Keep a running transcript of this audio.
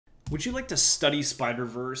Would you like to study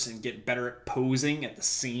Spiderverse and get better at posing at the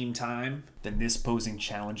same time? Then this posing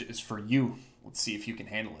challenge is for you. Let's see if you can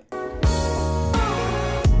handle it.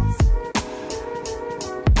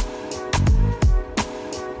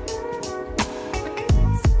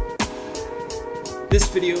 This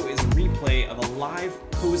video is a replay of a live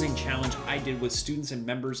posing challenge I did with students and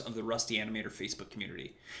members of the Rusty Animator Facebook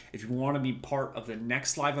community. If you want to be part of the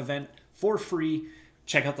next live event for free,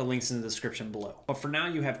 check out the links in the description below. But for now,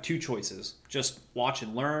 you have two choices. Just watch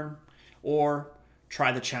and learn, or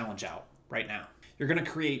try the challenge out right now. You're going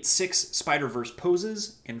to create 6 Spiderverse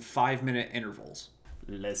poses in 5-minute intervals.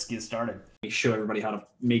 Let's get started. Let me show everybody how to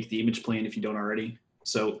make the image plane if you don't already.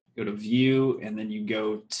 So go to View, and then you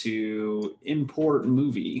go to Import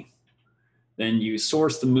Movie. Then you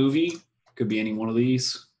source the movie. Could be any one of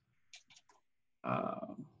these.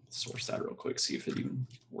 Source that real quick, see if it even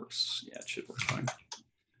works. Yeah, it should work fine.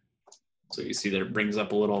 So you see that it brings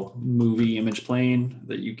up a little movie image plane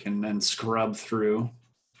that you can then scrub through.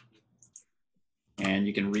 And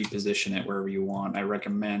you can reposition it wherever you want. I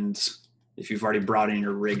recommend, if you've already brought in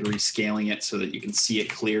your rig, rescaling it so that you can see it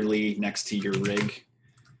clearly next to your rig.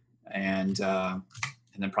 And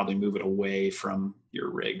then probably move it away from your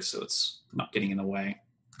rig so it's not getting in the way.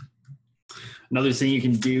 Another thing you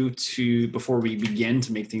can do before we begin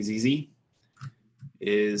to make things easy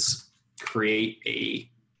is create a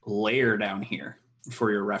layer down here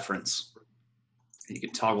for your reference. You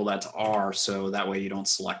can toggle that to R so that way you don't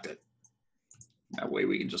select it. That way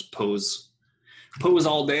we can just pose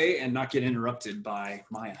all day and not get interrupted by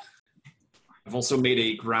Maya. I've also made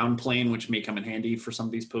a ground plane, which may come in handy for some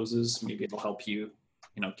of these poses. Maybe it'll help you,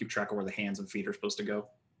 keep track of where the hands and feet are supposed to go.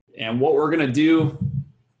 And what we're gonna do,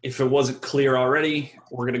 if it wasn't clear already,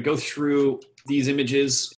 we're gonna go through these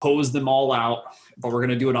images, pose them all out, but we're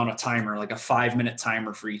gonna do it on a timer, like a 5-minute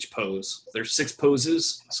timer for each pose. There's 6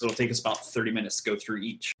 poses, so it'll take us about 30 minutes to go through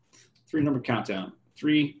each. 3-number countdown.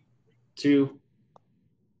 3, 2,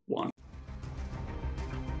 1.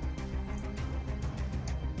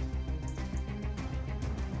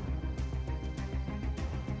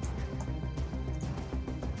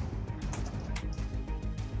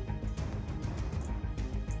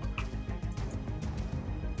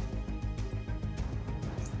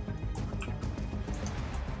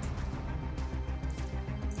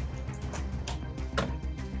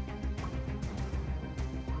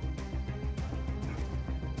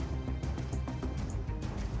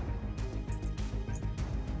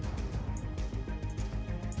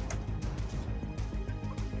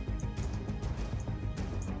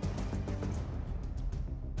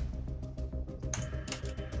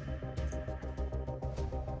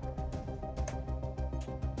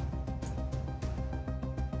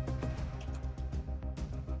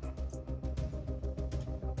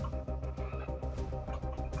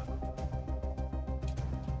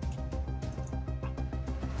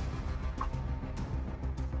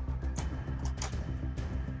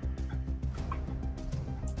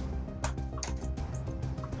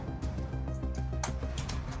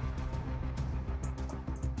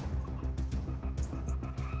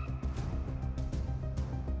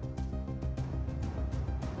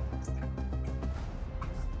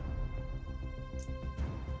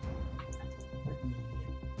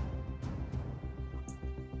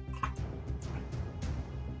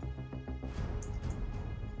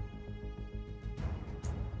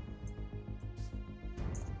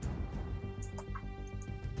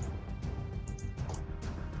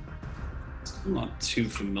 I'm not too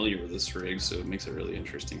familiar with this rig, so it makes it really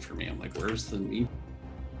interesting for me. I'm like, where's the meat?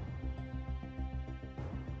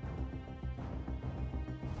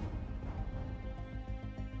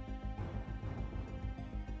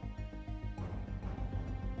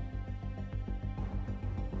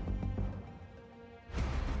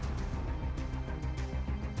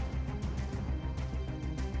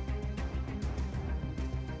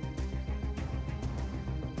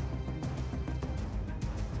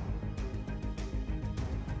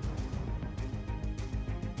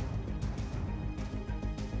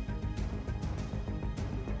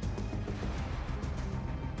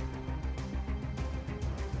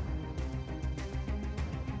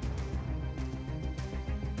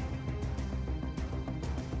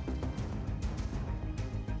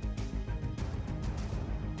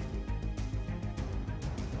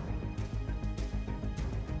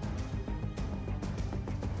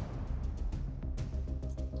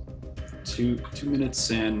 Two minutes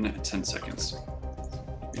and 10 seconds.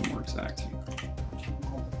 Be more exact.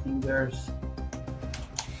 Fingers.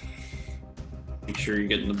 Make sure you're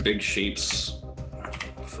getting the big shapes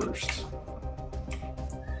first.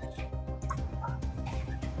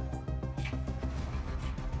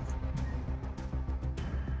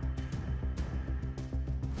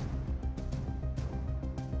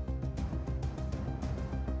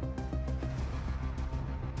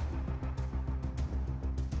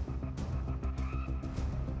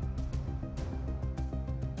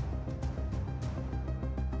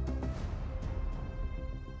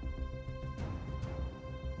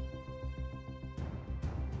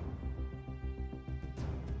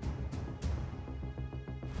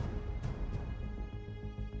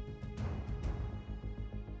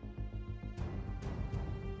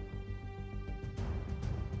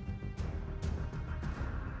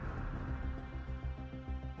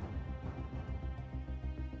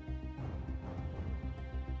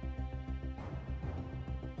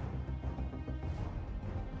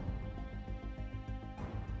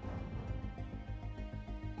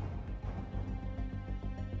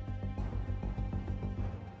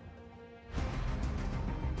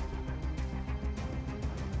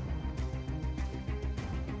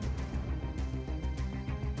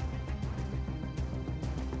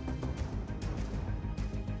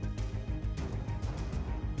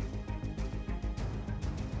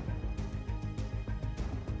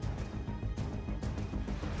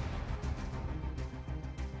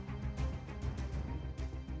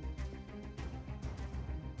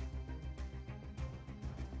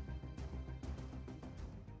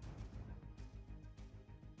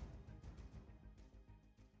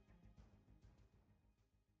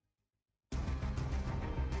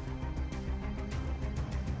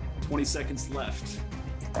 20 seconds left.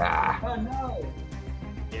 Ah. Oh no!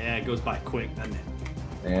 Yeah, it goes by quick, doesn't it?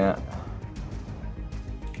 Yeah.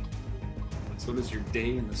 So does your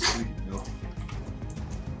day in the studio.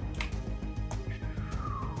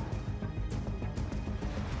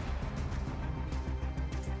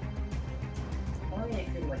 I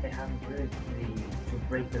feel like I haven't really to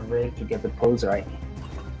break the rig to get the pose right.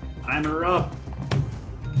 Timer up.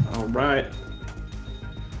 All right.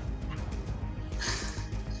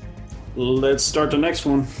 Let's start the next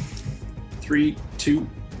one. 3, 2,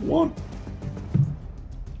 1.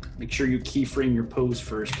 Make sure you keyframe your pose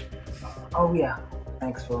first. Oh yeah,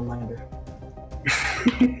 thanks for a reminder.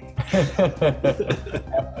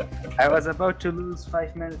 I was about to lose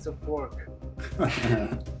 5 minutes of work.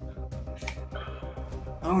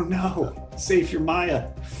 Oh no! Save your Maya.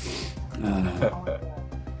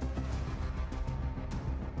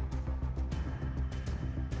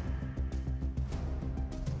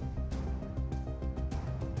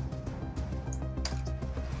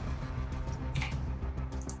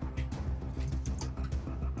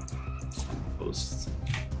 Pose.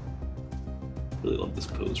 Really love this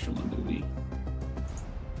pose from the movie.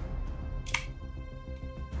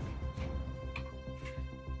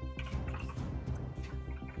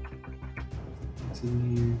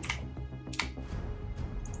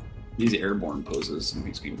 These airborne poses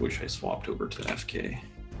makes me wish I swapped over to FK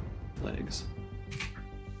legs.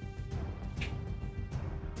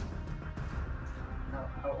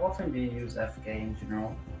 How often do you use FK in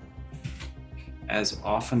general? As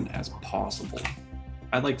often as possible.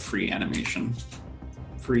 I like free animation.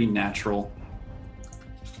 Free, natural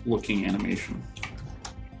looking animation.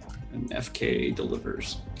 And FK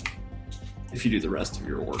delivers. If you do the rest of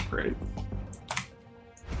your work right.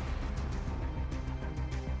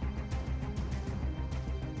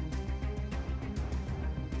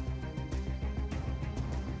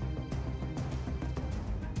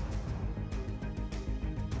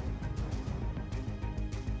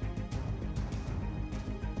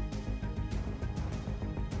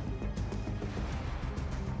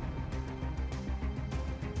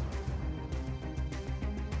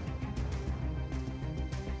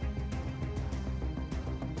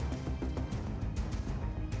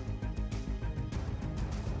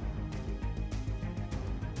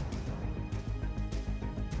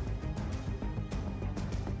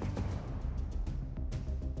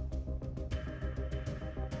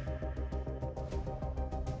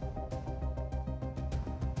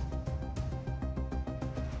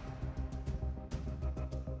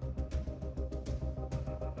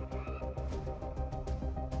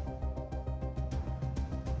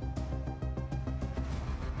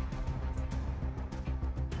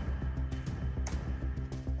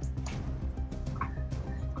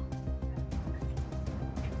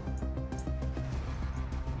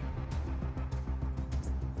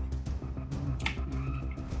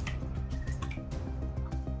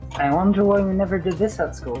 I wonder why we never did this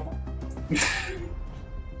at school. You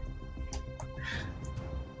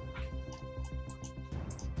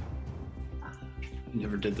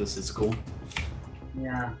never did this at school?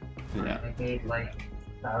 Yeah. Yeah. I paid like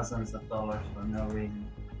thousands of dollars for no reason.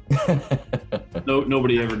 No,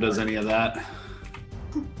 nobody ever does any of that.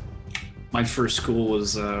 My first school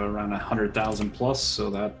was around 100,000 plus,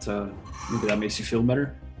 so that maybe that makes you feel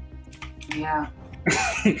better. Yeah.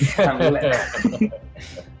 I'm glad.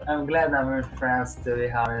 I'm glad I'm in France, to be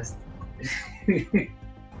honest.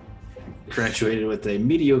 Graduated with a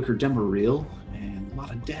mediocre demo reel and a lot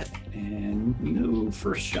of debt and no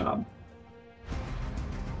first job.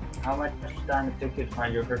 How much time it took you to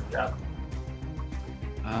find your first job?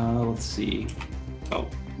 Let's see.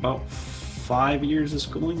 About 5 years of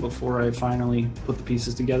schooling before I finally put the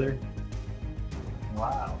pieces together.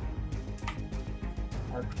 Wow.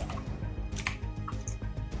 Okay.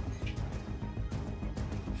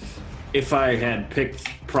 If I had picked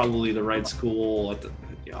probably the right school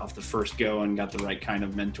off the first go and got the right kind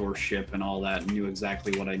of mentorship and all that, and knew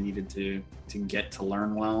exactly what I needed to get to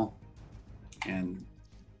learn well and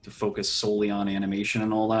to focus solely on animation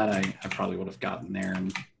and all that, I probably would have gotten there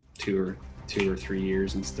in two or 3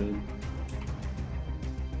 years instead.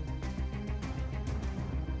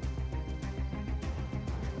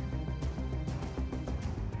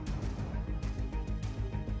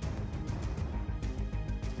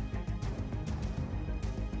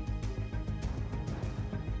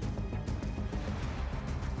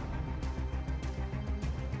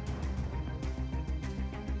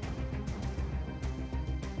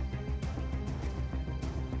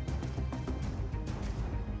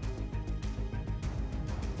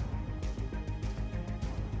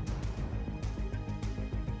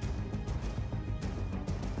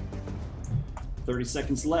 30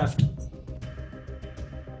 seconds left.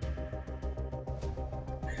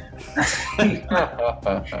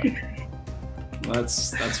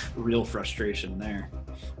 That's real frustration there.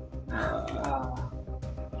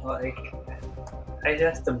 Like, I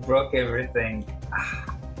just broke everything.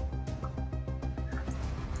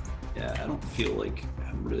 Yeah, I don't feel like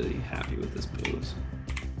I'm really happy with this pose.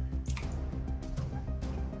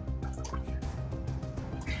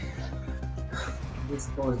 This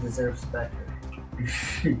pose deserves better.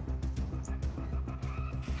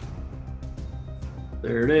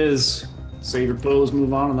 There it is. Save your pose,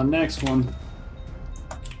 move on to the next one.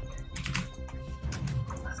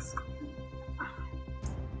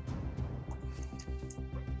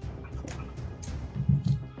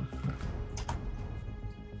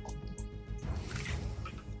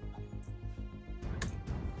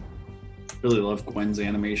 Really love Gwen's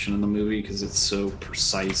animation in the movie because it's so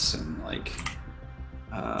precise and like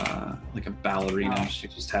a ballerina. She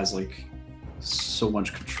just has like so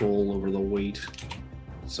much control over the weight.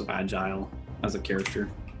 So agile as a character.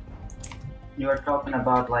 You are talking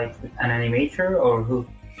about like an animator or who?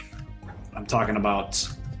 I'm talking about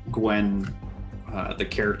Gwen, the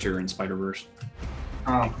character in Spiderverse.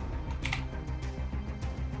 Oh.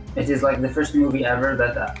 It is like the first movie ever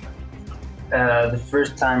that the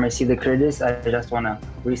first time I see the credits, I just want to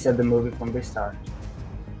reset the movie from the start.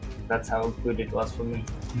 That's how good it was for me.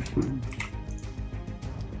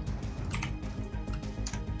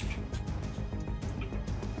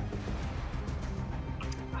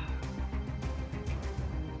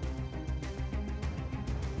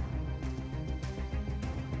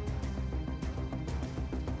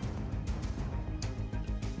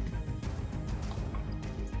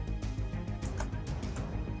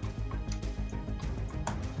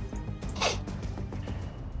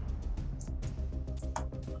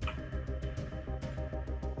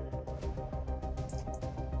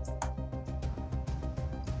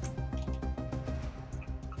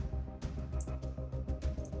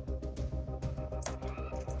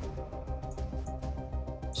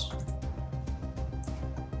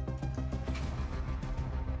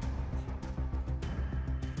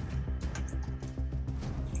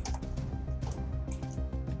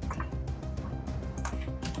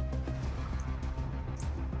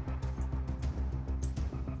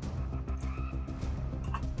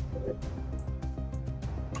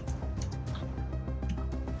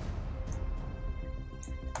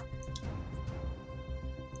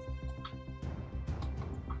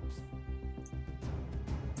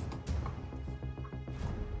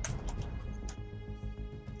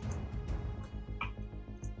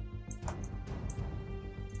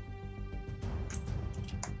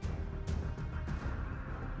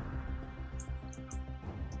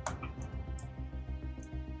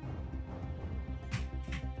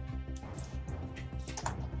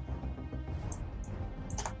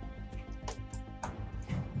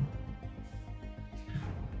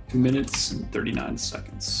 2 minutes and 39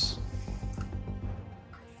 seconds.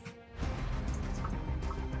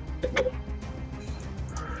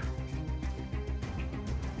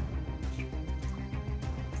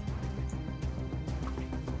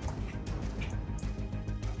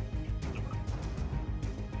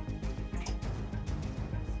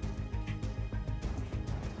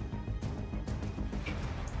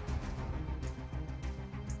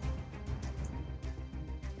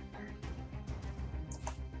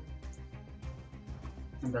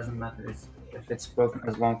 It doesn't matter if it's broken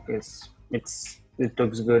as long as it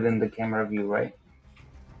looks good in the camera view, right?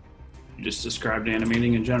 You just described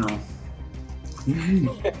animating in general.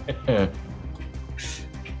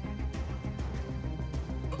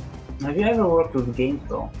 Have you ever worked with games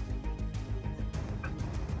though?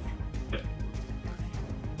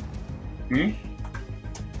 Hmm?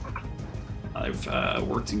 I've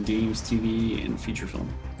worked in games, TV, and feature film.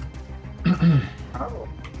 Oh.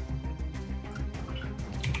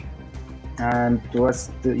 And what's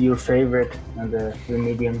your favorite and the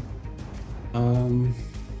medium?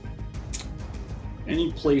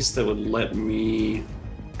 Any place that would let me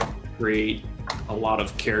create a lot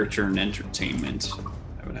of character and entertainment,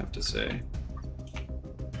 I would have to say.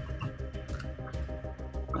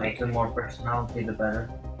 Like the more personality, the better.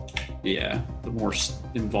 Yeah, the more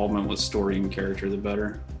involvement with story and character, the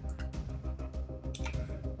better.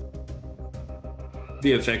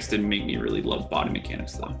 VFX didn't make me really love body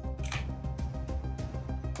mechanics, though.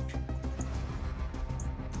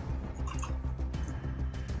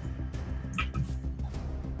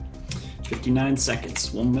 "59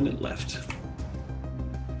 seconds, 1 minute left."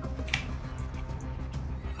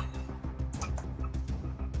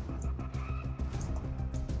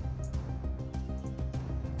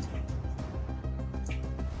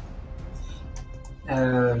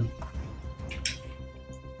 Um,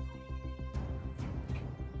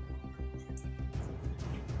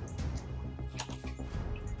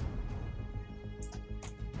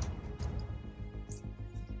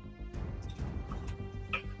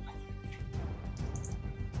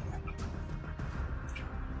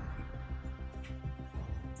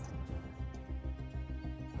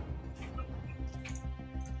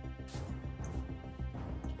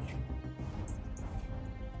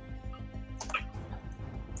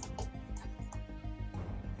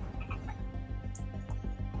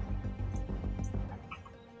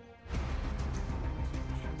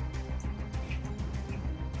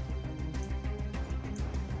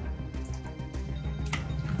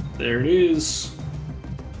 There it is.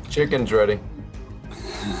 Chicken's ready.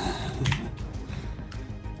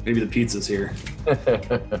 Maybe the pizza's here.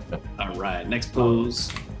 All right, next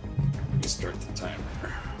pose. We'll start the timer.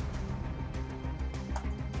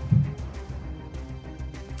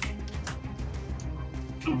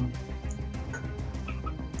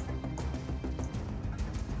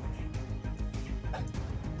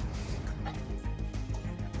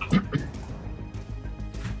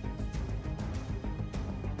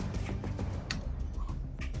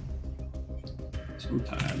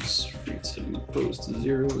 Sometimes resetting the pose to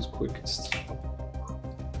 0 is quickest.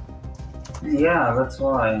 yeah, that's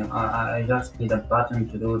why I just need a button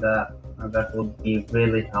to do that. That would be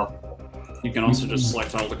really helpful. You can also just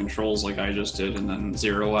select all the controls like I just did and then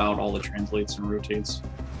 0 out all the translates and rotates.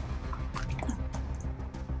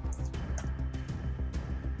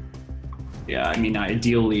 Yeah, I mean,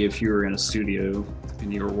 ideally, if you were in a studio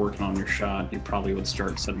and you were working on your shot, you probably would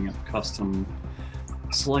start setting up custom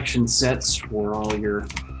selection sets for all your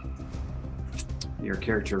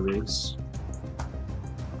character rigs.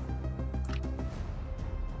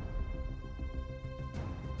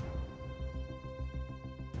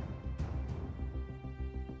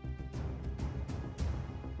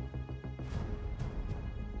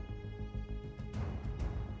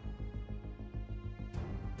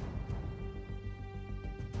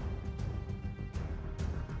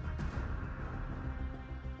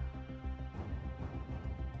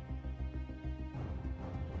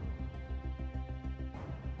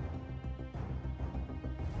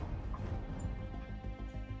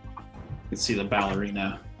 You can see the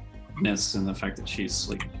ballerina-ness and the fact that she's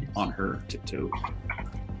like on her tiptoe.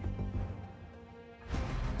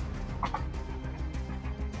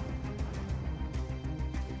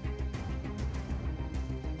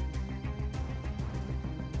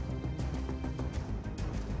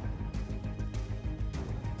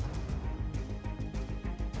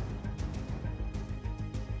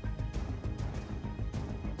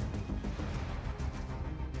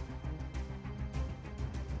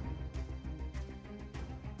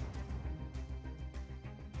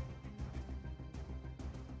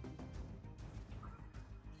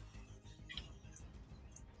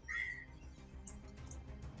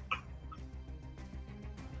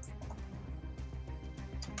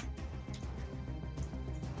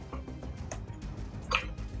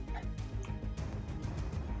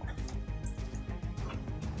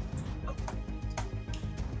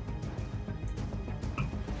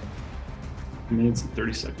 Minutes and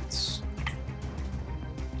 30 seconds.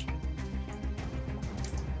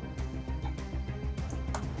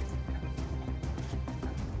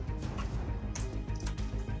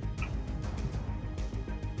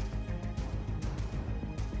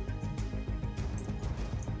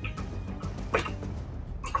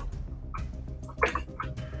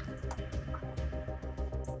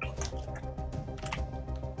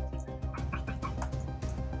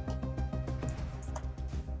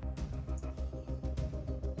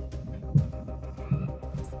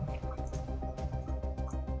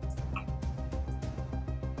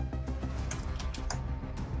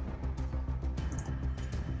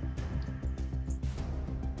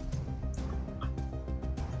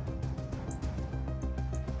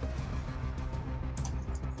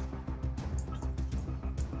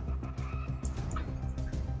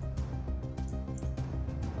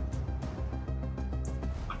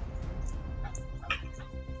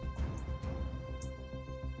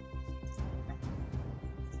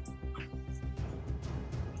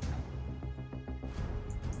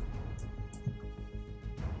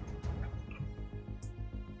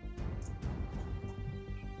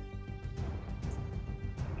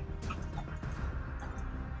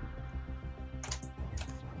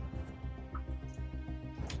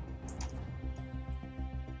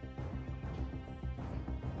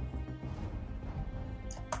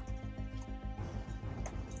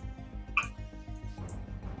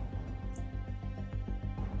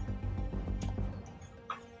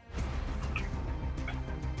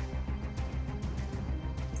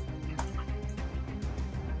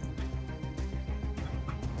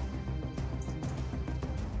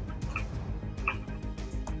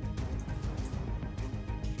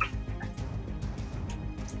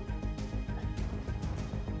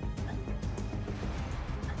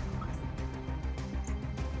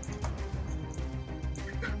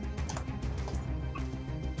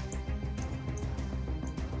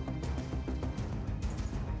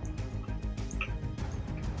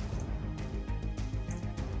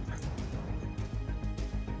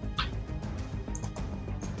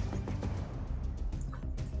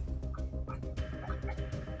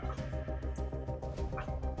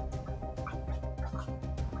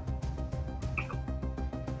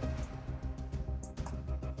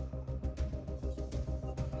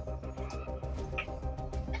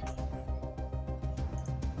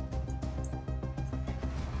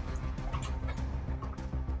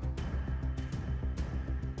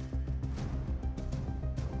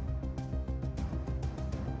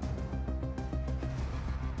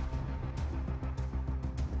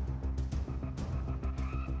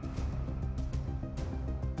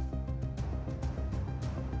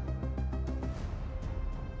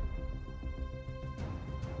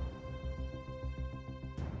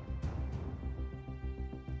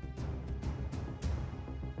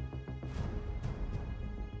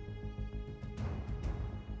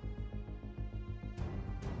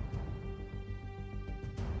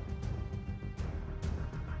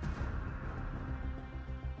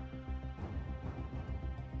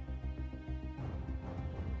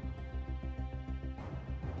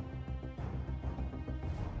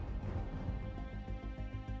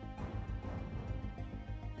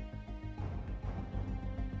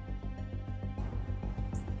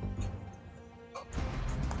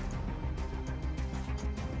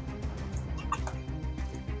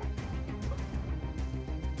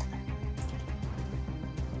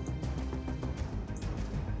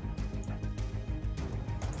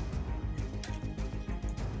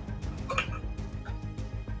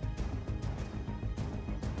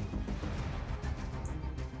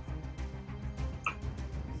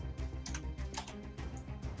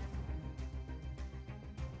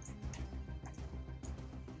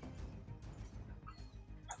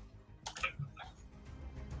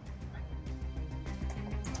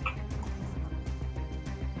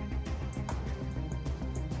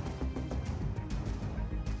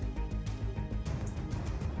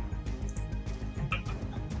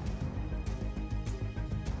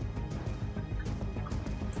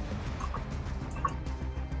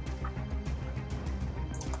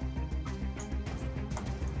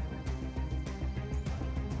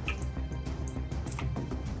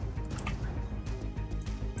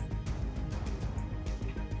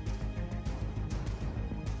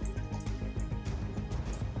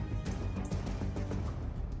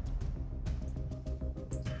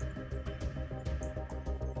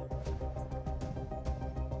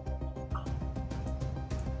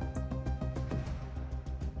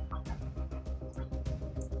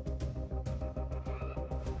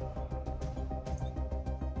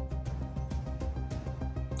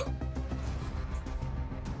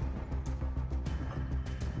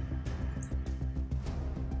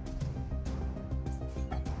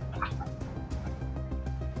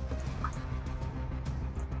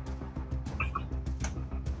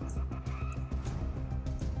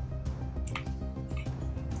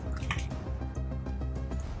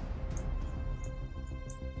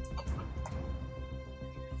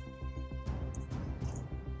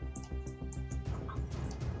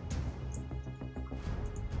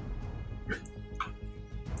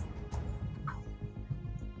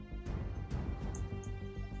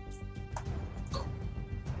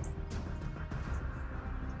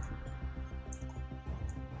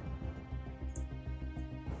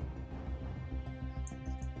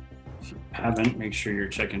 If you haven't, make sure you're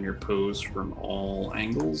checking your pose from all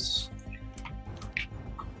angles.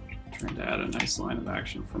 Trying to add a nice line of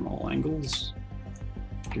action from all angles.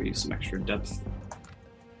 Give you some extra depth.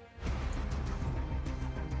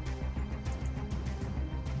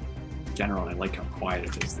 In general, I like how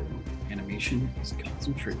quiet it is. The animation is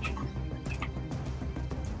concentration.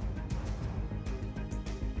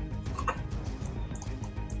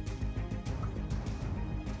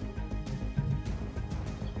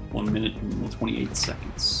 One minute and 28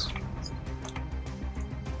 seconds.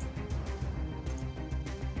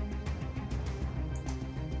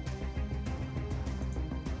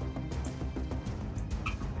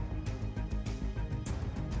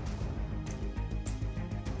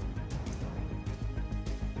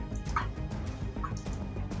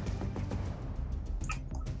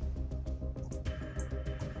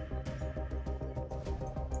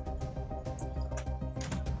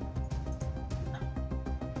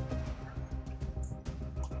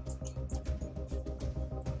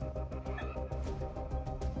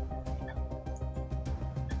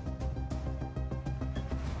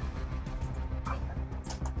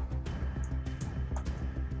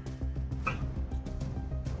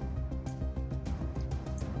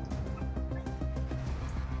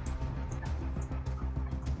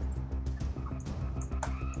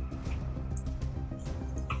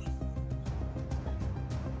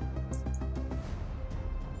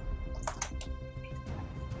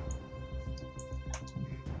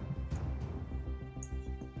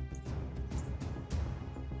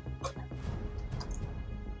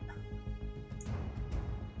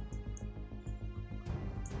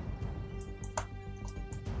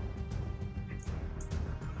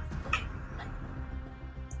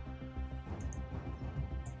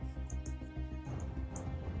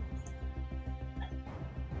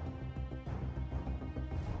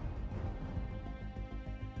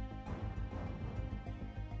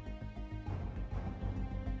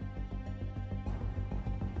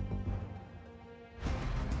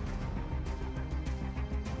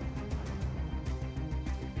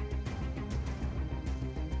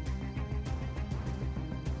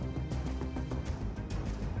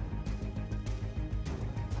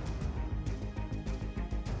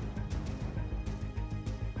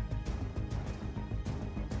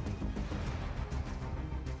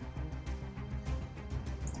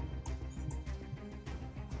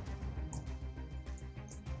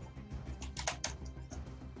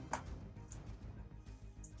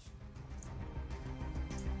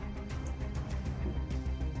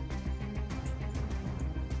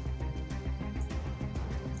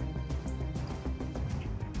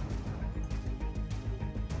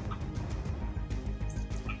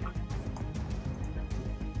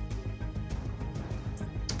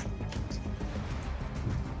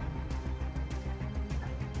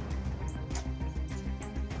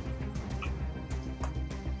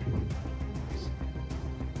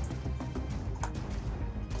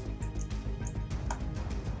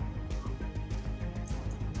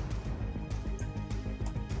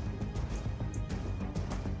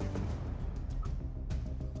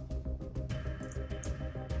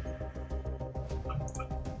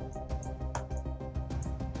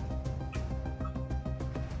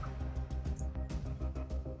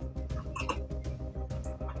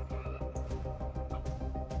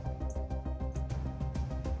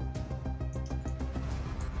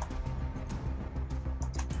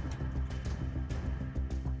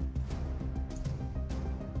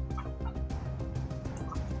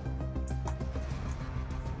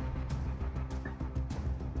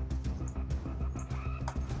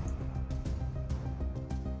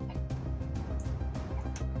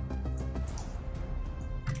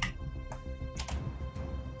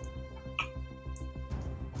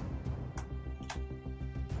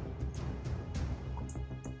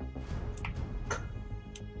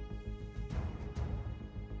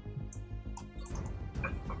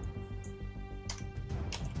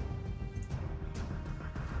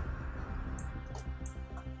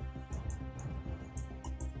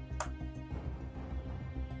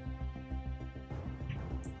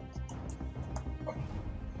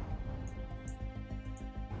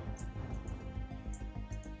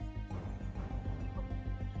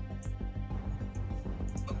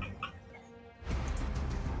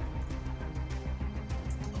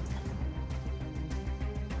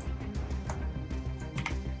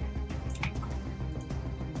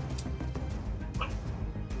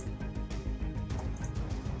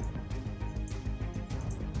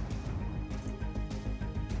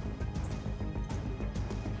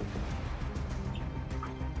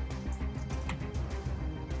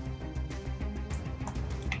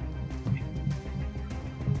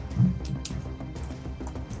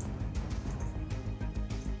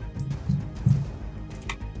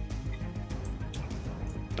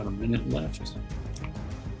 minute left.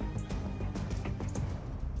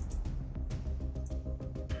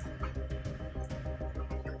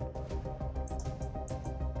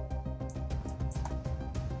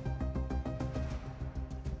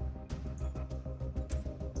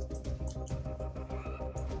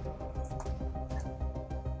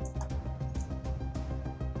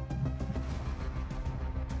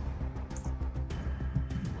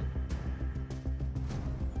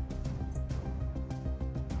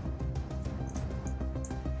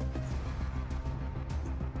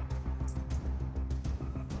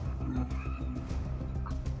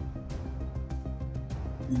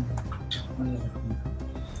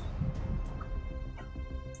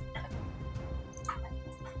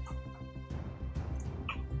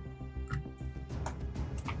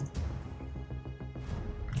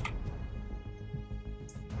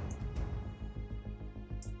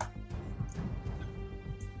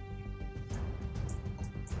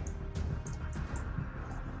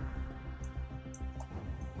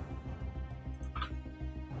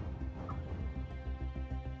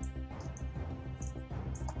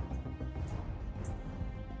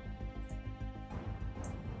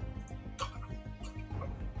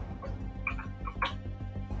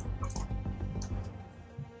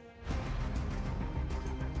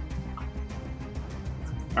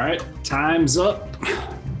 All right, time's up.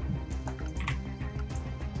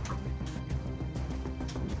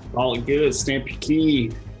 All good. Stamp your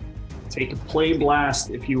key. Take a play blast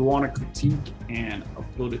if you want to critique and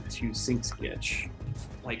upload it to Sync Sketch.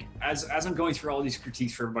 Like as I'm going through all these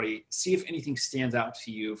critiques for everybody, see if anything stands out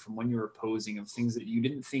to you from when you were posing, of things that you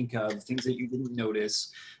didn't think of, things that you didn't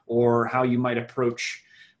notice, or how you might approach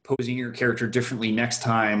posing your character differently next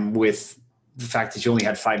time with the fact that you only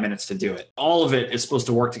had 5 minutes to do it. All of it is supposed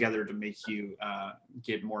to work together to make you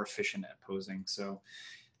get more efficient at posing. So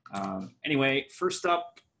anyway, first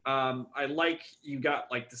up, I like you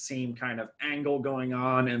got like the same kind of angle going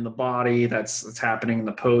on in the body that's happening in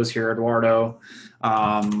the pose here, Eduardo.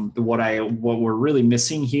 What we're really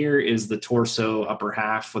missing here is the torso upper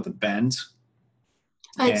half with a bend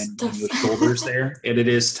and the shoulders there. It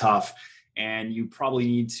is tough, and you probably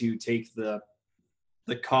need to take the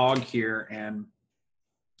cog here and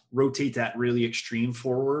rotate that really extreme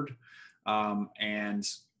forward, and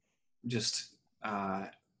just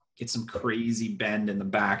get some crazy bend in the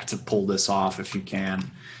back to pull this off if you can.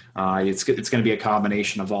 It's going to be a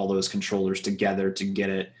combination of all those controllers together to get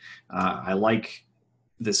it. I like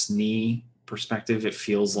this knee perspective. It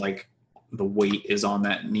feels like the weight is on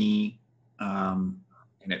that knee, and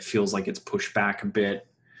it feels like it's pushed back a bit.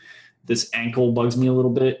 This ankle bugs me a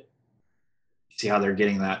little bit. See how they're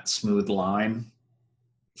getting that smooth line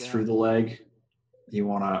through the leg? You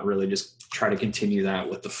want to really just try to continue that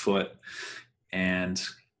with the foot. And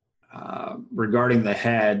regarding the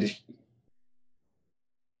head,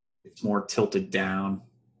 it's more tilted down,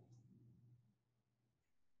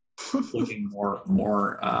 looking more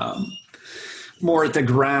at the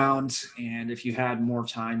ground. And if you had more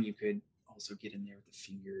time, you could also get in there with the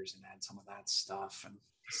fingers and add some of that stuff. And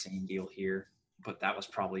same deal here, but that was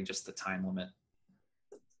probably just the time limit.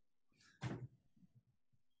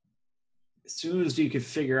 As soon as you could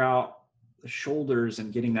figure out the shoulders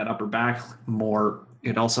and getting that upper back more,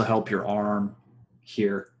 it'd also help your arm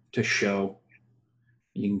here to show.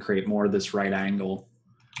 You can create more of this right angle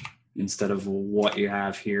instead of what you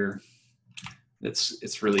have here.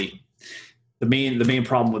 It's really the main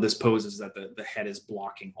problem with this pose is that the head is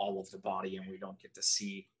blocking all of the body, and we don't get to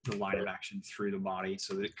see the line of action through the body,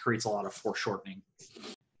 so it creates a lot of foreshortening.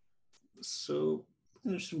 So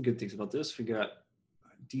there's some good things about this. We got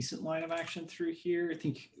a decent line of action through here. I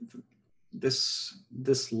think this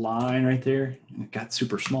line right there, it got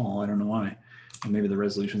super small. I don't know why. Or maybe the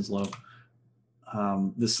resolution's low.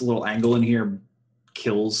 This little angle in here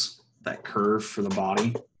kills that curve for the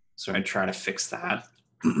body. So I try to fix that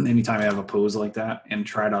anytime I have a pose like that, and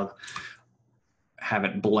try to have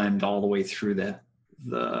it blend all the way through the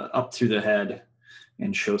up through the head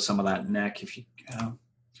and show some of that neck. If you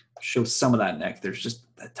show some of that neck, there's just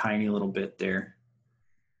a tiny little bit there.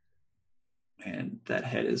 And that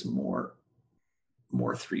head is more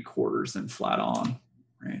 3/4 than flat on,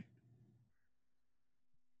 right?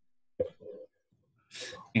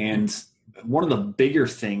 And one of the bigger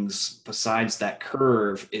things besides that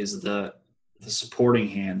curve is the supporting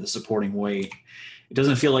hand, the supporting weight. It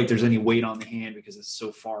doesn't feel like there's any weight on the hand because it's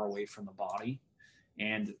so far away from the body,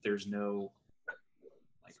 and there's no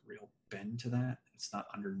like real bend to that. It's not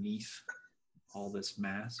underneath all this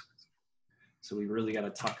mass. So we really got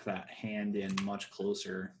to tuck that hand in much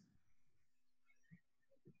closer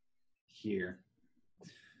here.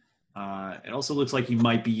 It also looks like you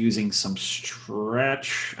might be using some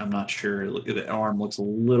stretch. I'm not sure. Look at the arm; looks a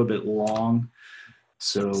little bit long.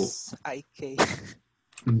 So IK.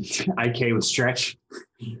 IK with stretch.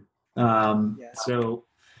 Yeah.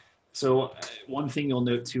 So one thing you'll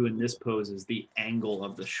note too in this pose is the angle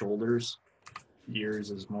of the shoulders. Yours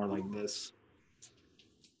is more like this,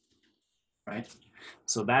 right?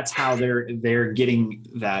 So that's how they're getting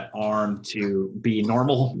that arm to be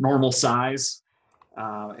normal size.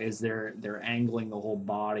 Is they're angling the whole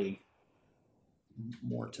body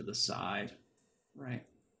more to the side, right?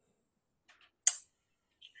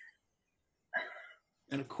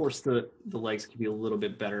 And of course, the legs can be a little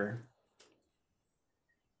bit better,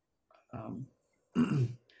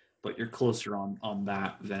 but you're closer on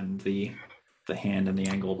that than the hand and the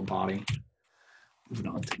angle of the body. Moving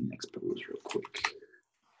on to the next pose real quick.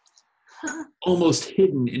 Almost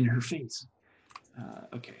hidden in her face.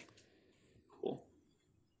 Okay, cool.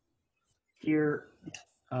 Here,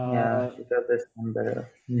 Yeah, she got this one better.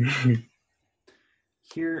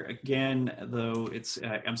 here again, though, it's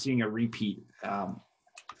I'm seeing a repeat.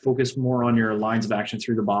 Focus more on your lines of action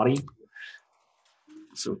through the body.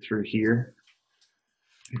 So through here,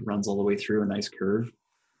 it runs all the way through a nice curve.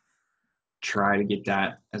 Try to get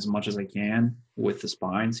that as much as I can with the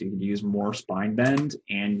spine. So you could use more spine bend,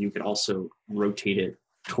 and you could also rotate it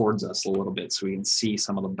towards us a little bit so we can see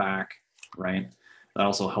some of the back, right? That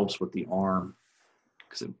also helps with the arm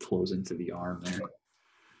because it flows into the arm there.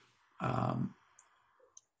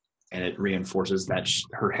 And it reinforces that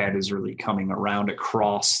her head is really coming around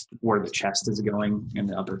across where the chest is going in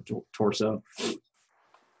the upper torso.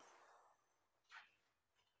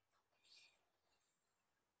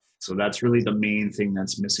 So that's really the main thing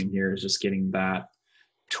that's missing here is just getting that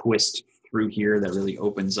twist through here that really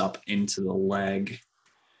opens up into the leg,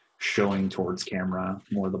 showing towards camera,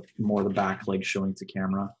 more the back leg showing to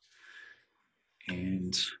camera.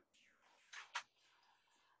 And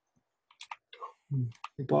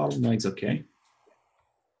the bottom leg's okay.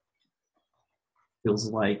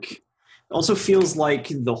 Also feels like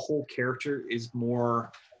the whole character is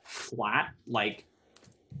more flat. Like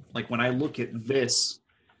when I look at this,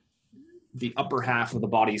 the upper half of the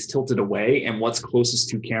body is tilted away, and what's closest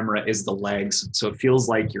to camera is the legs. So it feels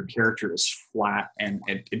like your character is flat, and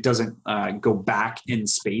it doesn't go back in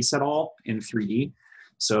space at all in 3D.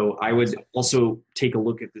 So I would also take a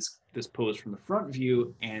look at this pose from the front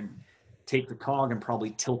view and take the cog and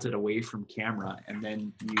probably tilt it away from camera, and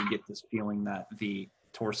then you get this feeling that the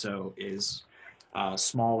torso is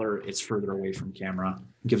smaller, it's further away from camera,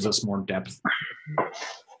 it gives us more depth.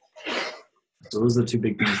 So those are the two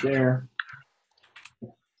big things there.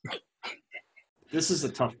 This is a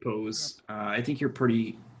tough pose. I think you're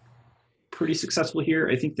pretty successful here.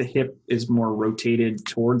 I think the hip is more rotated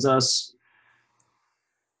towards us.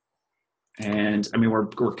 And I mean, we're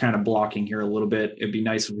kind of blocking here a little bit. It'd be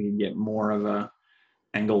nice if we could get more of a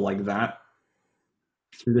angle like that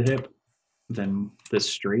through the hip than this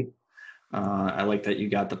straight. I like that you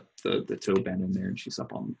got the toe bend in there and she's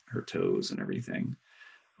up on her toes and everything.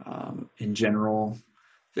 In general,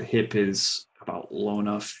 the hip is about low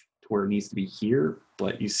enough to where it needs to be here,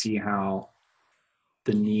 but you see how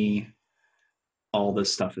the knee, all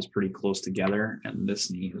this stuff is pretty close together, and this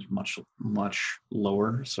knee is much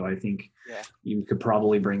lower. So I think you could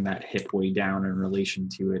probably bring that hip way down in relation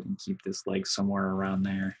to it and keep this leg somewhere around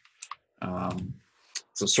there.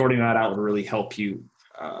 So sorting that out would really help you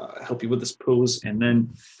with this pose. And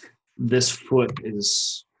then this foot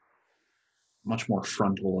is much more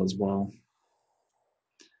frontal as well.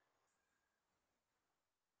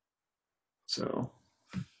 So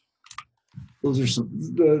those are some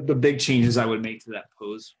the big changes I would make to that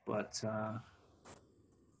pose, but it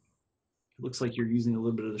looks like you're using a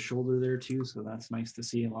little bit of the shoulder there too, so that's nice to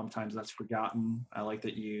see. A lot of times that's forgotten. I like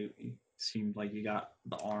that you seemed like you got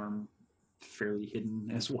the arm fairly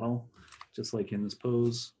hidden as well, just like in this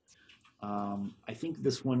pose. I think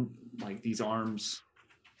this one, like these arms,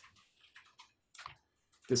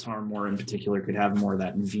 this arm more in particular could have more of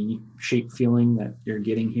that V-shaped feeling that you're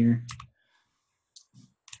getting here.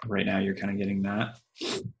 Right now you're kind of getting that,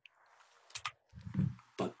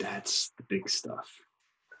 but that's the big stuff.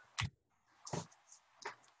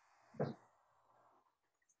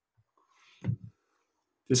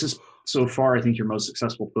 This is so far, I think, your most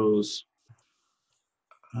successful pose.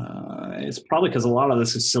 It's probably because a lot of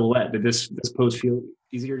this is silhouette. Did this pose feel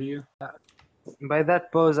easier to you? By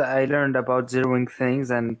that pose, I learned about zeroing things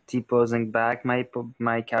and T-posing back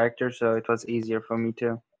my character, so it was easier for me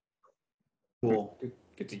too. Cool.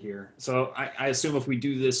 Good to hear. So I assume if we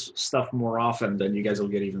do this stuff more often, then you guys will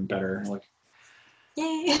get even better. Like,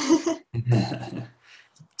 Yay!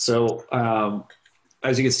 So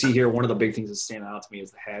as you can see here, one of the big things that's standing out to me is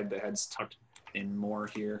the head. The head's tucked in more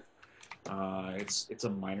here. It's a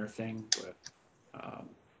minor thing, but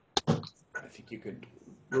I think you could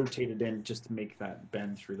rotate it in just to make that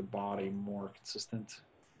bend through the body more consistent.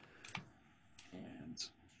 And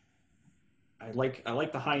I like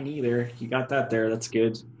the high knee there. You got that there. That's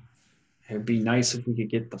good. It'd be nice if we could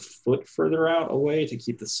get the foot further out away to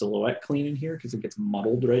keep the silhouette clean in here because it gets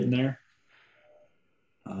muddled right in there.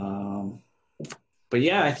 But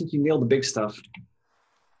yeah, I think you nailed the big stuff.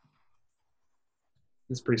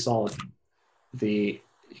 It's pretty solid. We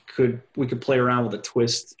could play around with a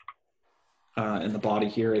twist in the body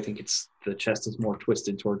here. I think the chest is more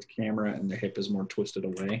twisted towards the camera and the hip is more twisted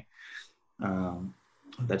away.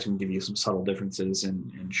 That can give you some subtle differences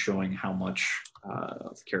in showing how much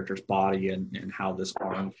the character's body and how this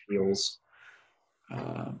arm feels.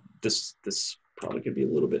 This probably could be a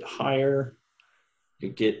little bit higher. You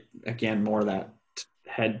get, again, more of that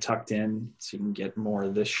head tucked in so you can get more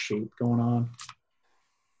of this shape going on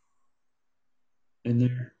in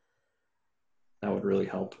there. That would really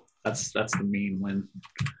help. That's the main win.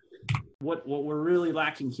 What we're really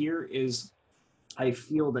lacking here is I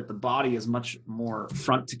feel that the body is much more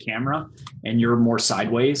front to camera and you're more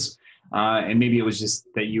sideways. And maybe it was just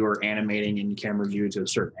that you were animating in camera view to a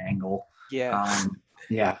certain angle. Yeah.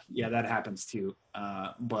 Yeah, that happens too.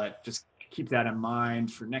 But just keep that in mind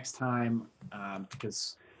for next time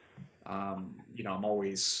because, I'm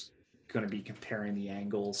always going to be comparing the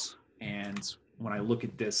angles. And when I look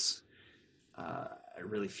at this, I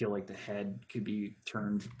really feel like the head could be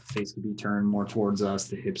turned, the face could be turned more towards us,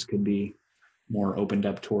 the hips could be more opened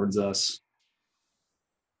up towards us.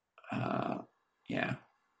 Yeah,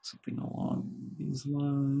 something along these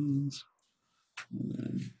lines. And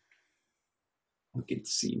then we could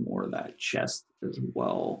see more of that chest as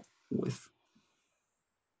well with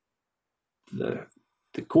the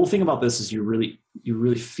cool thing about this is you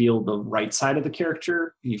really feel the right side of the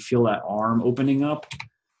character. You feel that arm opening up,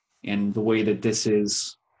 and the way that this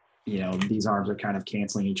is, these arms are kind of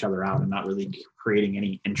canceling each other out and not really creating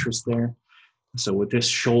any interest there. So with this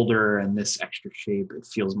shoulder and this extra shape, it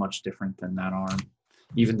feels much different than that arm,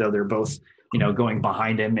 even though they're both, going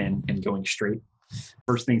behind him and going straight.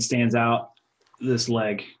 First thing stands out, this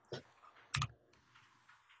leg.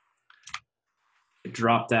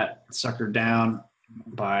 Drop that sucker down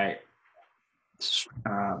by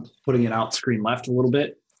putting it out screen left a little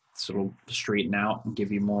bit, so it'll straighten out and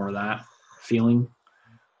give you more of that feeling.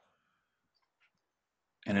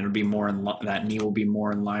 And it'll be more that knee will be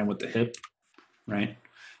more in line with the hip, right?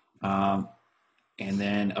 And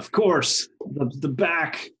then, of course, the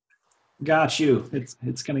back got you.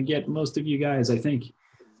 It's going to get most of you guys, I think.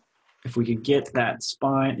 If we could get that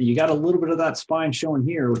spine, you got a little bit of that spine showing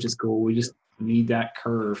here, which is cool. We just need that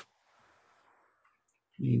curve.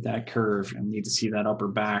 And need to see that upper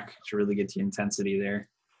back to really get the intensity there.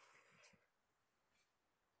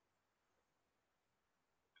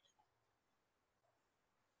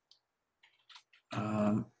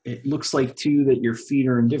 It looks like too that your feet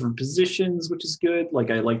are in different positions, which is good. Like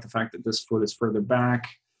I like the fact that this foot is further back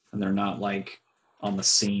and they're not like on the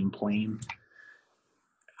same plane.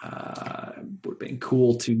 Would have been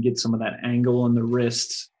cool to get some of that angle in the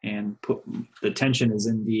wrist and put the tension is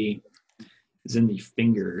in the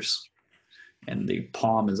fingers and the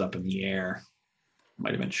palm is up in the air.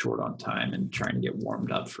 Might have been short on time and trying to get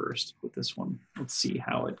warmed up first with this one. Let's see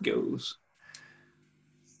how it goes.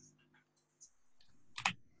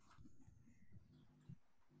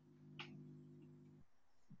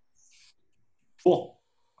 Cool.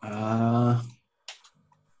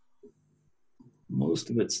 Most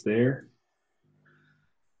of it's there.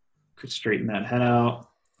 Could straighten that head out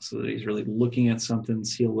so that he's really looking at something,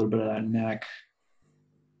 see a little bit of that neck.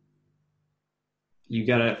 You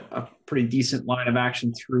got a pretty decent line of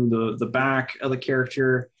action through the back of the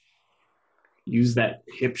character. Use that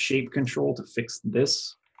hip shape control to fix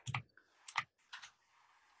this.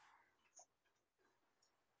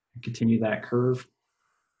 Continue that curve.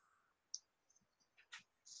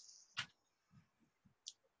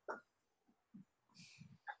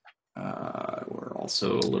 We're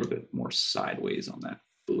also a little bit more sideways on that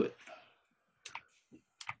bullet.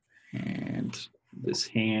 And this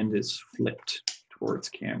hand is flipped towards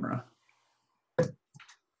camera.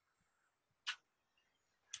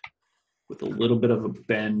 With a little bit of a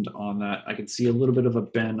bend on that. I can see a little bit of a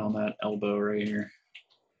bend on that elbow right here.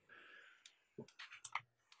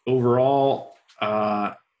 Overall,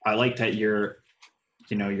 I like that you've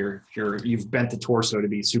bent the torso to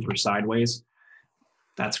be super sideways.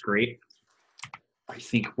 That's great. I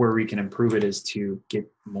think where we can improve it is to get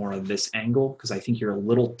more of this angle, because I think you're a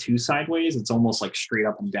little too sideways. It's almost like straight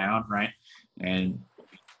up and down, right? And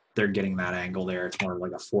they're getting that angle there. It's more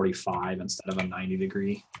like a 45 instead of a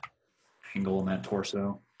 90-degree angle in that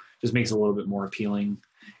torso. Just makes it a little bit more appealing.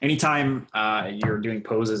 Anytime you're doing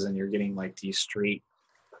poses and you're getting like these straight,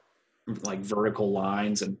 like vertical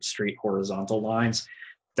lines and straight horizontal lines,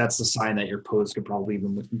 that's the sign that your pose could probably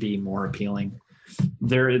be more appealing.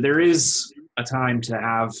 There is a time to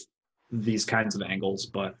have these kinds of angles,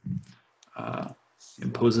 but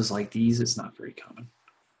in poses like these, it's not very common.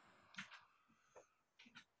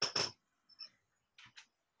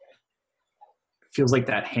 Feels like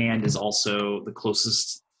that hand is also the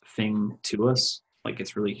closest thing to us. Like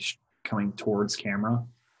it's really coming towards camera.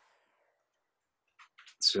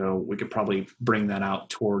 So we could probably bring that out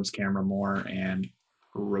towards camera more and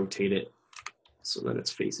rotate it so that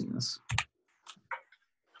it's facing us.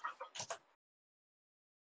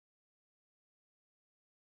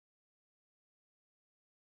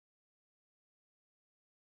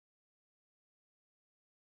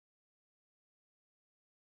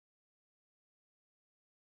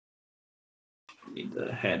 Need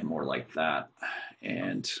the head more like that,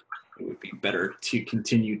 and it would be better to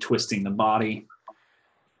continue twisting the body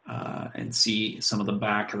and see some of the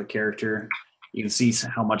back of the character. You can see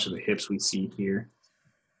how much of the hips we see here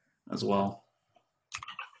as well.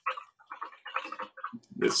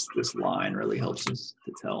 This line really helps us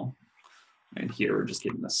to tell. And here we're just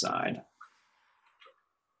getting the side.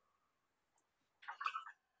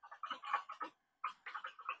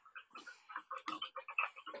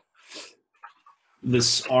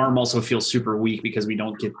 This arm also feels super weak because we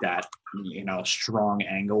don't get that, strong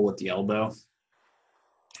angle with the elbow.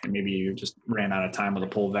 And maybe you just ran out of time with a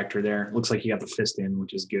pull vector there. Looks like you got the fist in,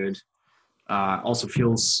 which is good. Also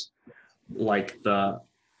feels like the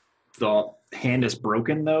hand is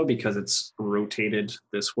broken though, because it's rotated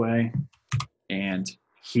this way. And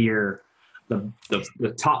here,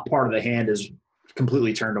 the top part of the hand is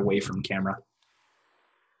completely turned away from camera.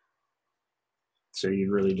 So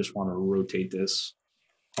you really just want to rotate this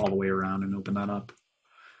all the way around and open that up.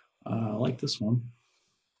 I like this one.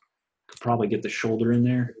 Could probably get the shoulder in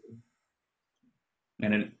there.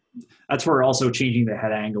 And that's where also changing the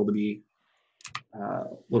head angle to be a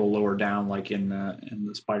little lower down, like in the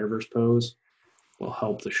Spiderverse pose, will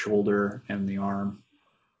help the shoulder and the arm.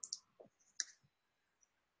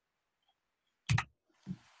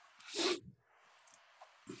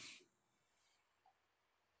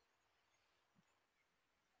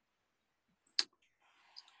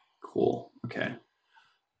 Cool. Okay.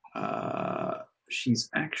 She's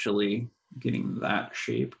actually getting that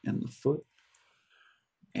shape in the foot.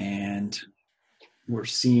 And we're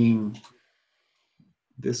seeing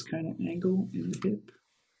this kind of angle in the hip.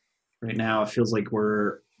 Right now, it feels like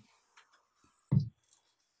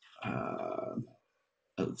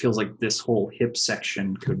it feels like this whole hip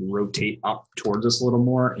section could rotate up towards us a little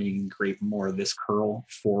more, and you can create more of this curl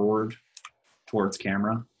forward towards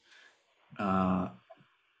camera.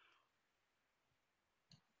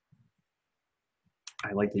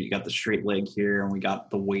 I like that you got the straight leg here and we got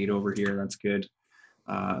the weight over here. That's good.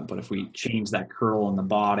 But if we change that curl in the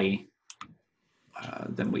body,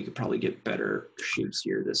 then we could probably get better shapes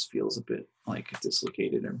here. This feels a bit like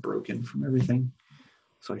dislocated and broken from everything.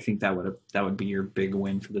 So I think that would be your big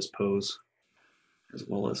win for this pose, as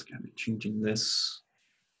well as kind of changing this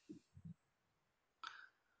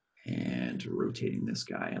and rotating this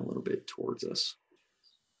guy a little bit towards us.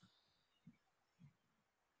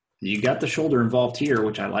 You got the shoulder involved here,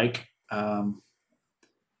 which I like.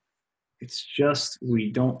 It's just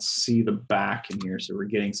we don't see the back in here, so we're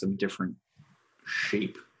getting some different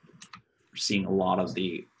shape. We're seeing a lot of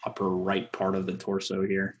the upper right part of the torso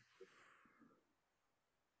here.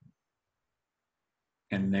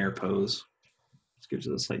 And their pose. This gives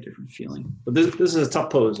it a slightly different feeling. But this is a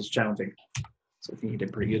tough pose, it's challenging. So I think you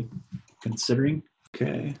did pretty good considering.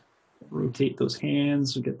 Okay, rotate those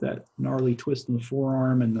hands. We get that gnarly twist in the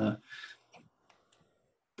forearm, and the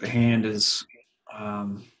hand is,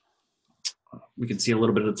 we can see a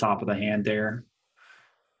little bit of the top of the hand there.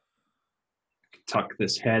 Tuck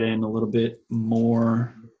this head in a little bit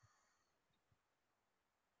more.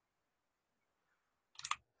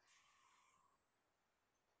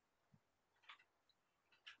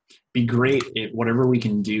 Be great at whatever we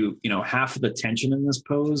can do. Half of the tension in this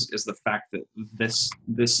pose is the fact that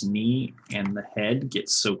this knee and the head get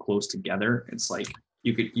so close together. It's like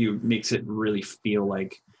makes it really feel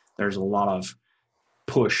like there's a lot of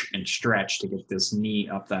push and stretch to get this knee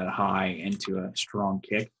up that high into a strong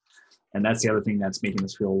kick. And that's the other thing that's making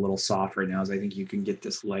this feel a little soft right now, is I think you can get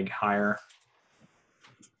this leg higher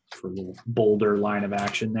for a little bolder line of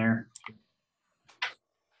action there.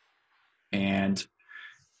 And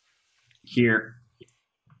here,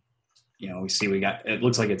 you know, we see we got, it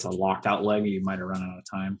looks like it's a locked out leg. You might have run out of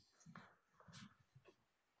time.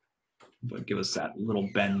 But give us that little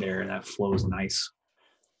bend there, and that flows nice.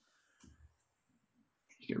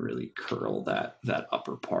 You can really curl that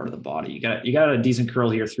upper part of the body. You got a decent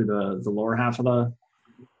curl here through the lower half of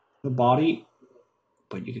the body,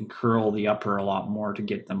 but you can curl the upper a lot more to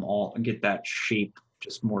get them all, get that shape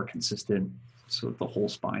just more consistent so that the whole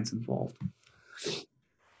spine's involved.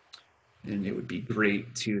 And it would be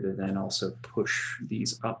great too to then also push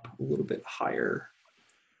these up a little bit higher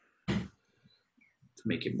to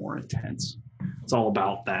make it more intense. It's all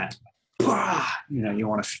about that. You know, you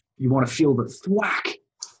want to feel the thwack.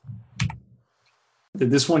 Did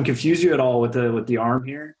this one confuse you at all with the arm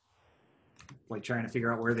here? Like trying to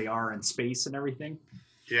figure out where they are in space and everything?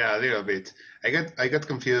 Yeah, a little bit. I got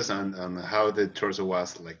confused on how the torso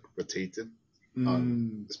was like rotated,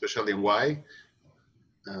 especially in Y.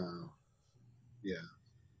 Yeah.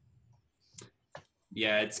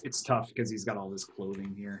 Yeah, it's tough because he's got all this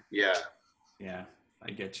clothing here. Yeah. Yeah,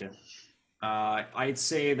 I get you. I'd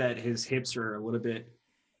say that his hips are a little bit,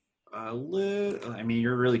 I mean,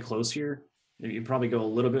 you're really close here. You'd probably go a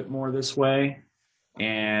little bit more this way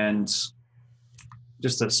and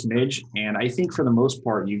just a smidge. And I think for the most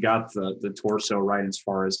part, you got the torso right as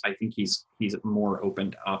far as I think he's more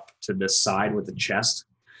opened up to this side with the chest.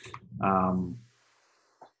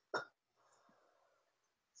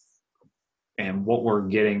 And what we're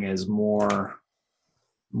getting is more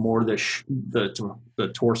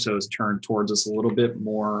the torso is turned towards us a little bit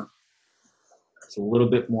more. It's a little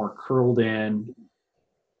bit more curled in,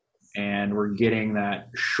 and we're getting that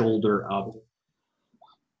shoulder up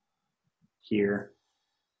here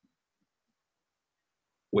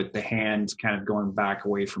with the hand kind of going back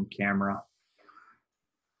away from camera.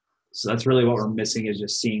 So that's really what we're missing, is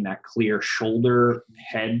just seeing that clear shoulder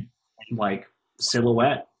head like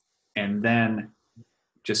silhouette, and then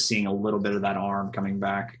just seeing a little bit of that arm coming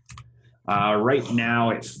back. Right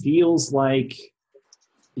now, it feels like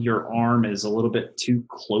your arm is a little bit too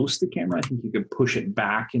close to camera. I think you could push it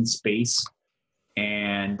back in space,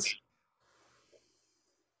 and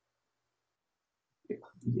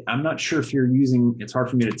I'm not sure if you're using, it's hard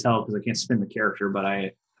for me to tell because I can't spin the character, but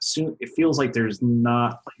I assume it feels like there's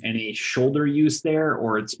not any shoulder use there,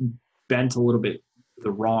 or it's bent a little bit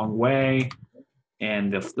the wrong way.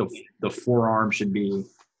 And the forearm should be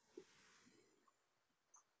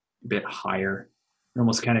a bit higher. You're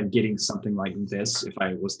almost kind of getting something like this if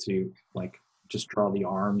I was to like just draw the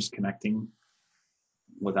arms connecting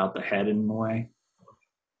without the head in the way.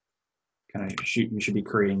 Kind of you should be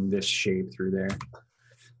creating this shape through there.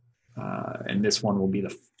 And this one will be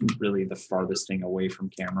really the farthest thing away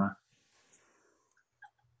from camera.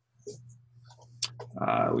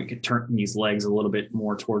 We could turn these legs a little bit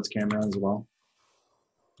more towards camera as well.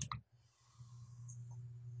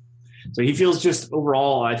 So he feels just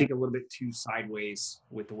overall, I think, a little bit too sideways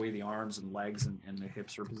with the way the arms and legs and the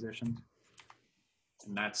hips are positioned.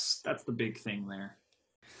 And that's the big thing there.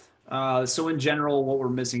 So in general, what we're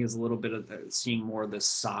missing is a little bit of seeing more of the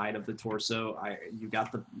side of the torso. You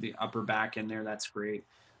got the upper back in there. That's great.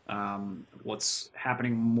 What's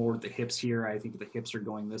happening more with the hips here, I think the hips are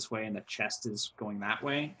going this way and the chest is going that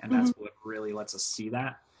way. And that's what really lets us see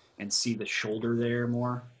that and see the shoulder there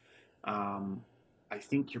more. I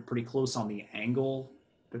think you're pretty close on the angle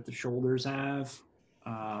that the shoulders have.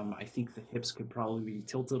 I think the hips could probably be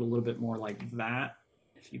tilted a little bit more like that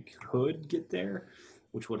if you could get there,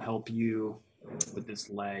 which would help you with this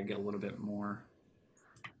leg a little bit more.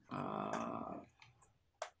 That's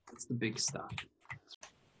the big stuff.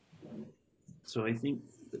 So I think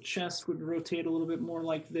the chest would rotate a little bit more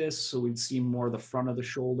like this, so we'd see more of the front of the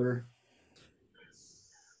shoulder.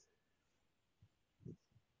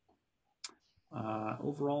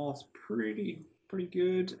 Overall, it's pretty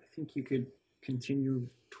good. I think you could continue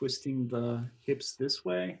twisting the hips this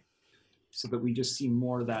way so that we just see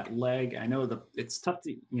more of that leg. I know it's tough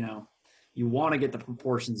to, you want to get the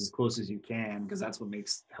proportions as close as you can because that's what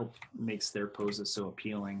makes their poses so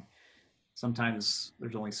appealing. Sometimes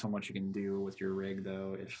there's only so much you can do with your rig,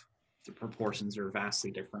 though, if the proportions are vastly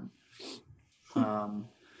different.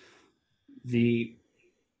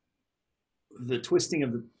 The twisting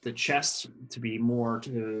of the chest to be more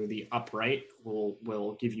to the upright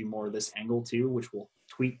will give you more of this angle too, which will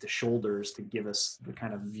tweak the shoulders to give us the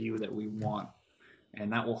kind of view that we want.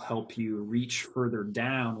 And that will help you reach further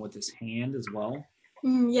down with this hand as well.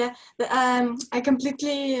 Yeah, I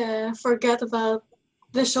completely forgot about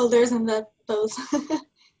the shoulders in that pose.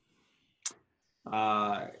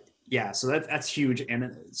 Yeah, so that's huge.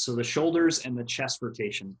 And so the shoulders and the chest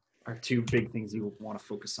rotation are two big things you want to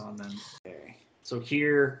focus on then. Okay. So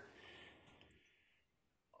here,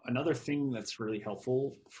 another thing that's really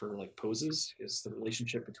helpful for like poses is the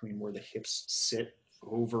relationship between where the hips sit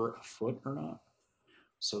over a foot or not.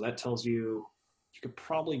 So that tells you could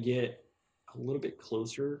probably get a little bit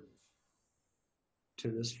closer to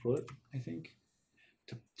this foot, I think,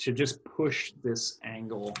 to just push this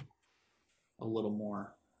angle a little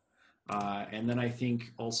more. And then I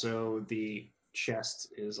think also the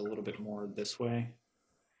chest is a little bit more this way,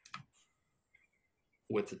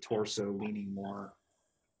 with the torso leaning more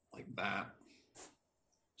like that.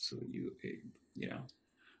 So it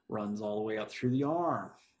runs all the way up through the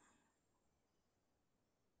arm,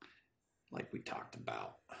 like we talked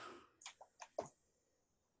about.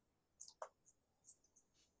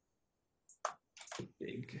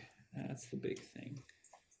 That's the big thing.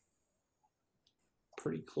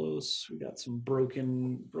 Pretty close. We got some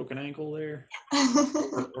broken ankle there,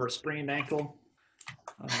 or sprained ankle.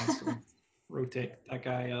 So rotate that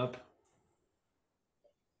guy up.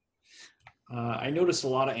 I noticed a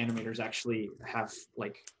lot of animators actually have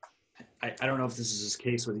like, I don't know if this is the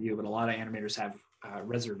case with you, but a lot of animators have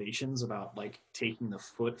reservations about like taking the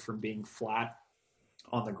foot from being flat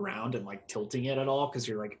on the ground and like tilting it at all, because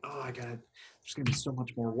you're like, oh, there's gonna be so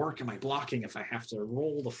much more work in my blocking if I have to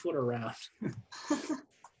roll the foot around.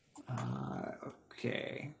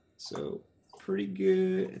 Okay, so pretty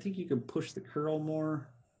good. I think you can push the curl more.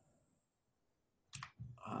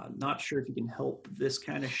 Not sure if you can help this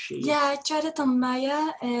kind of shape. Yeah, I tried it on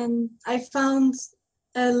Maya and I found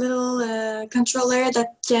a little controller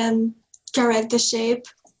that can correct the shape.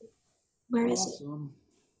 Where is it?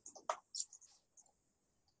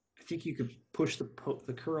 I think you could push the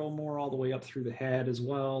curl more all the way up through the head as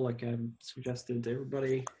well, like I suggested to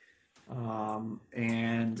everybody.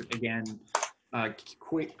 And again,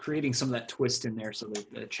 creating some of that twist in there so that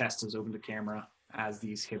the chest is open to camera as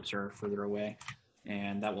these hips are further away.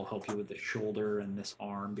 And that will help you with the shoulder and this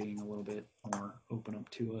arm being a little bit more open up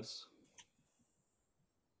to us.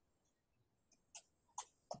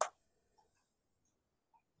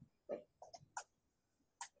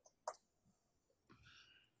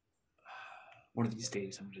 One of these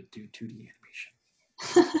days, I'm going to do 2D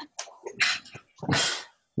animation.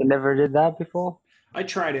 You never did that before? I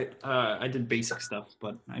tried it. I did basic stuff,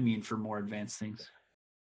 but I mean for more advanced things.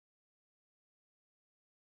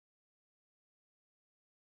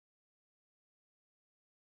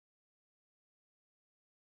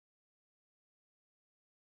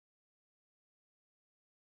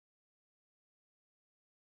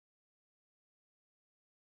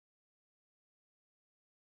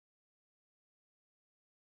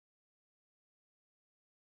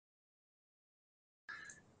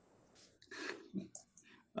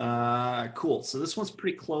 Cool. So this one's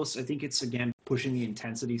pretty close. I think it's, again, pushing the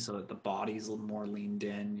intensity so that the body's a little more leaned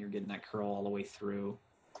in. You're getting that curl all the way through.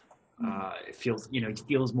 It feels, he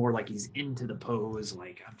feels more like he's into the pose,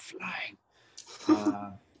 like I'm flying.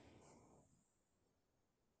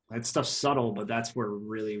 That stuff's subtle, but that's where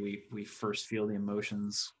really we first feel the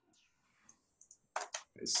emotions,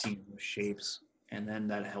 seeing those shapes. And then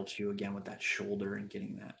that helps you again with that shoulder and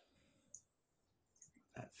getting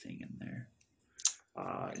that thing in there.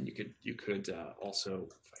 And you could also,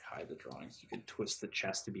 if I hide the drawings, you could twist the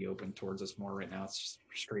chest to be open towards us more. Right now it's just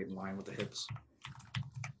straight in line with the hips.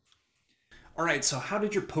 All right, so how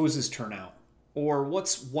did your poses turn out? Or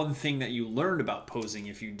what's one thing that you learned about posing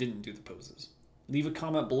if you didn't do the poses? Leave a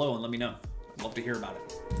comment below and let me know. I'd love to hear about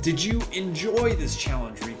it. Did you enjoy this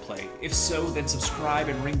challenge replay? If so, then subscribe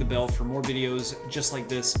and ring the bell for more videos just like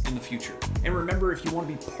this in the future. And remember, if you want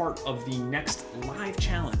to be part of the next live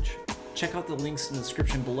challenge, check out the links in the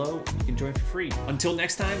description below. You can join for free. Until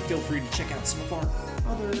next time, feel free to check out some of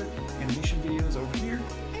our other animation videos over here.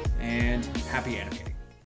 And happy animating.